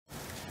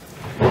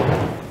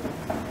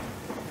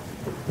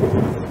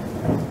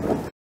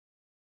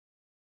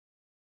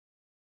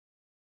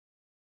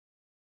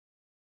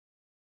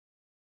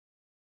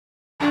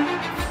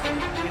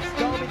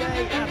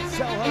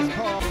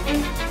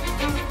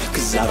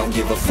don't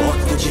give a fuck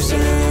what you say.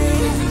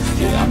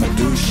 Yeah, I'ma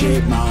do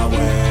shit my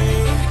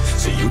way.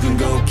 So you can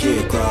go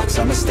kick rocks,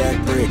 I'ma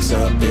stack bricks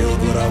up, build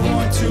what I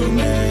want to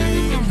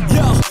make.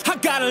 Yo, I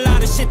got a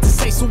lot of shit to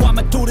say, so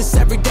I'ma do this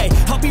every day.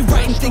 I'll be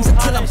writing things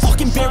until I'm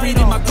fucking buried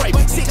in my grave.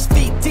 6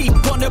 feet deep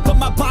under, but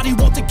my body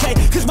won't decay.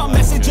 Cause my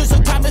messages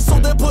are timeless, so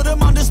they'll put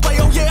them on display.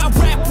 Oh yeah, I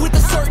rap with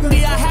a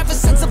certainty, I have a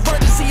sense of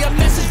urgency. A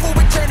message for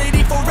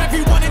eternity, for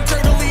everyone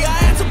internally. I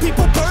had some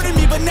people burning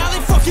me, but now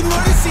they fucking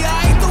learn to see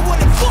I ain't the one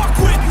to fuck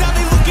with. Now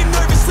they looking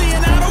nervously,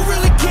 and I don't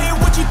really care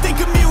what you think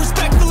of me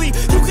respectfully.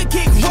 You can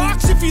kick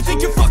rocks if you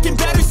think you're fucking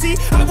better, see.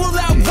 I will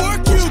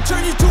outwork you,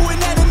 turn you to an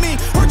enemy.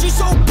 Hurt you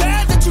so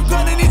bad that you're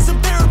gonna need some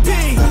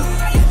therapy.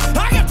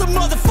 I got the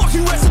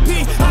motherfucking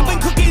recipe. I've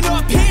been cooking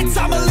up hits,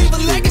 I'ma leave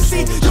a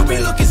legacy. You'll be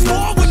looking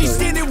small when you're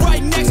standing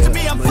right next to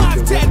me. I'm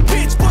 5'10",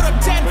 bitch, but I'm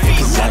 10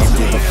 feet. I don't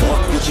give a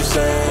fuck what you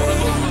say.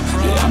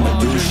 Yeah, I'ma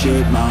do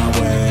shit my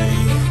way.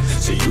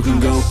 So you can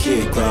go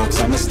kick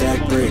rocks, I'ma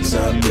stack bricks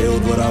up,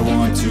 build what I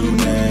want to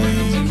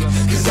make.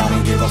 Cause I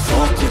don't give a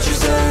fuck what you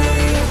say.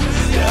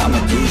 Yeah, I'ma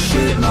do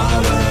shit my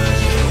way.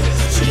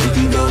 So you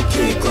can go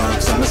kick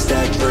rocks, I'ma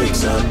stack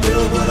bricks up,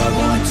 build what I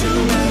want to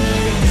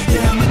make.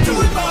 Yeah, I'ma do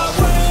it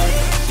my way.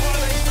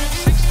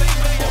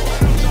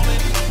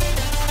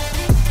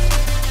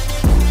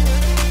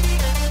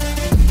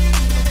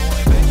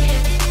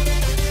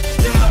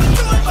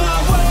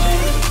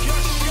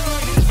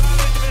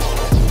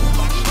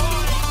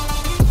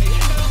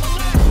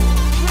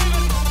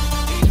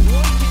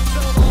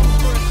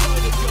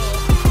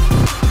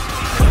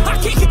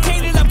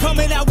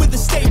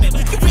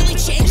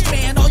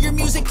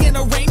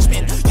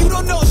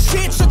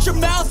 Shut your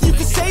mouth, you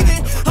can save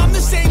it. I'm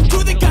the same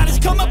dude that got his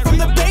come up from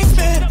the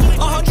basement.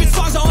 100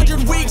 songs,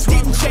 100 weeks,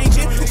 didn't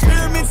change it.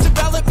 Experiments,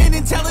 development,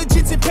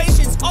 intelligence, and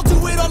patience. I'll do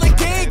it all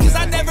again, cause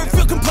I never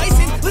feel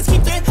complacent. Let's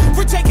keep that,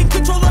 we're taking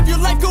control of your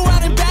life. Go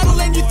out and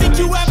battle, and you think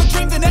you have a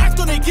dream, then act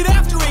on it. Get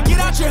after it, get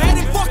out your head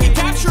and fucking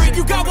capture it.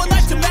 You got one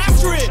life to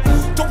master it.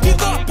 Don't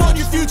give up on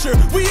your future,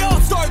 we all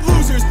start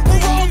losers. We're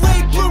all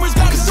late bloomers,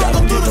 gotta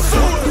struggle through the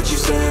sewer. What you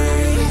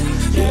say?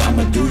 Yeah,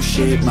 I'ma do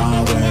shit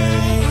my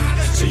way.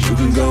 So you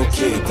can go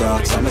kick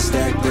rocks, I'ma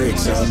stack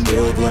bricks up,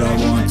 build what I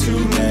want to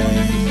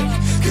make.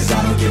 Cause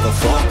I don't give a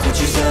fuck what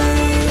you say.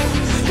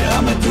 Yeah,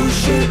 I'ma do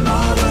shit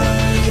my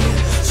way.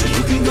 So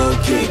you can go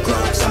kick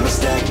rocks, I'ma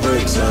stack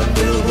bricks up,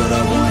 build what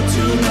I want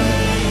to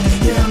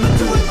make. Yeah, I'ma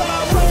do it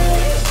my way.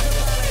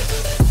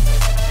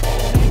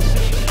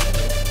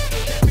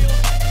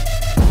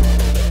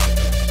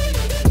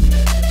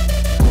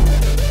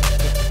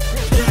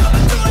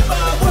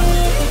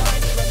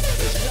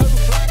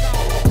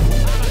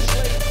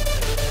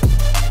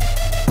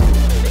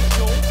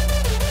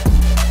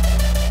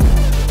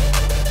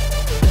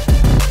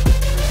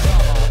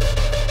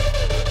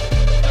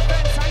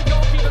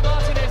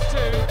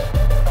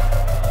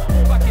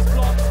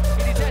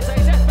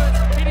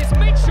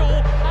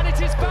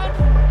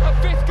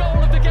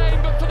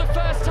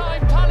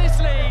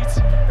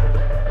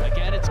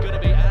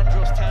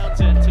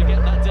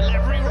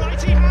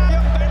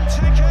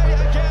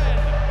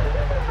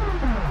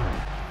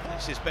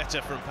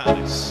 From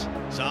Palace,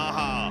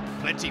 Zaha,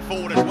 plenty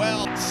forward as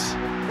well.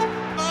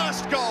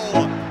 First goal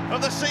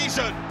of the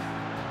season.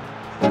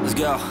 Let's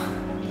go.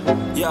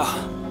 Yo,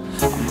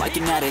 I'm like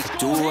an addict,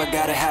 do I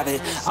gotta have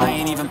it. I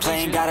ain't even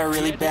playing, got a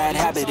really bad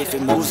habit. If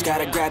it moves,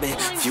 gotta grab it,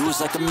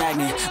 fuse like a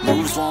magnet.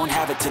 Moves won't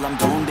have it till I'm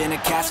doomed in a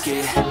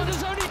casket.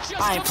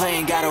 I ain't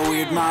playing, got a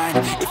weird mind.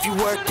 If you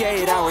work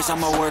 8 hours,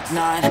 I'ma work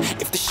 9.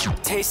 If the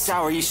shit tastes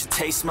sour, you should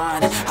taste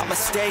mine. I'ma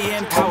stay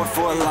in power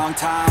for a long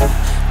time.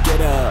 Get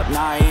up,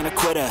 nah, I ain't a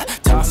quitter.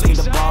 Toss me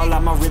the ball,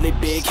 I'm a really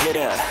big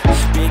hitter.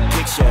 Big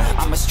picture,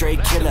 I'm a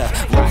straight killer.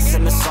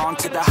 Rising the song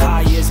to the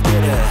highest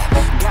bidder.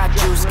 Got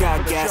juice,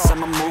 got gas,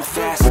 I'ma move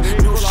fast.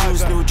 New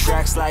shoes, new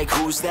tracks, like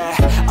who's that?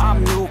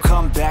 I'm new,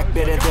 come back,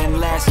 better than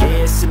last.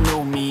 Yeah, it's a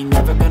new me,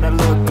 never gonna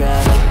look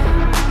back.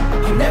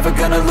 I'm never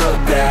gonna look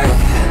back.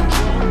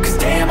 Cause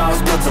damn, I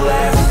was built to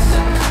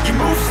last. You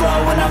move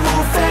slow and I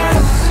move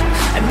fast,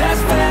 and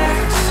that's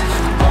facts.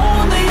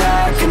 Only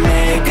I can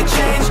make a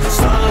change.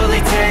 Slowly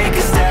take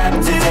a step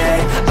today.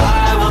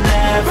 I will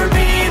never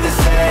be the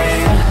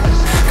same.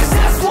 Cause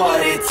that's what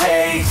it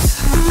takes.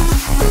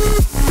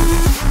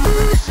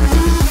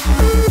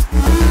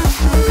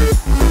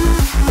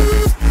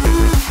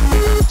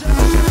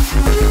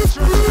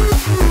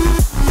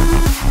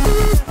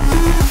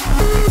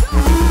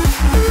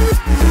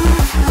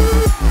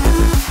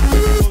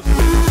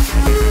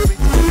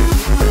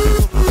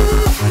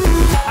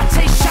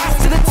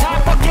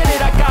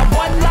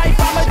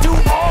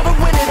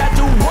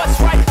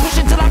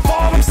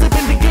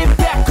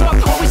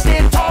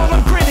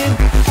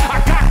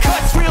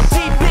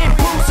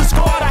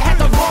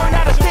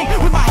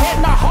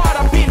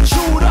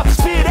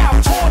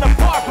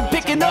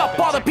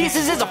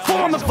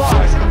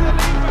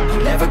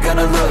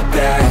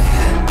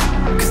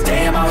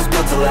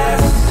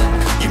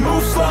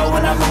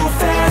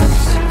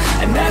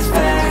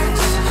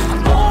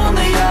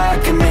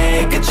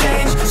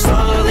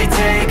 Slowly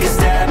take a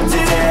step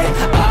today.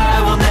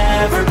 I will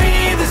never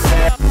be the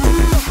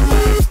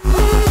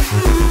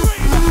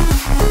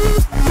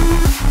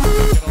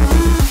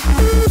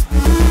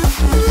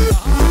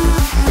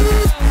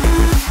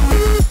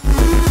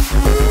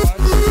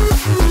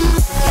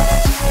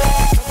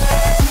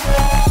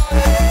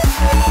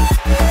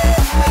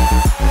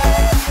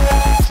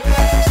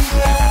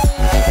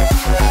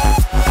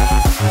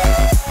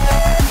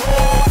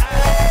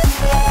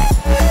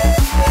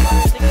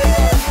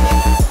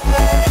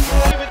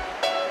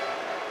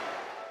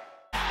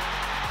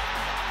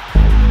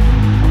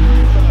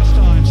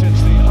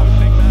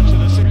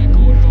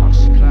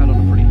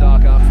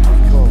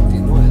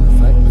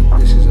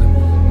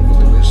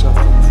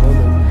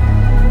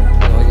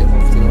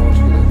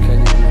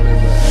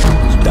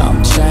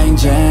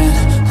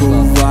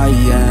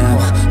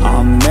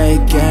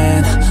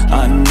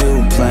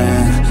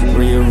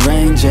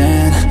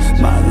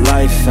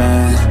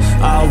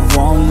I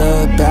won't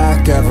look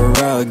back ever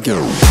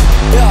again.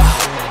 Yeah,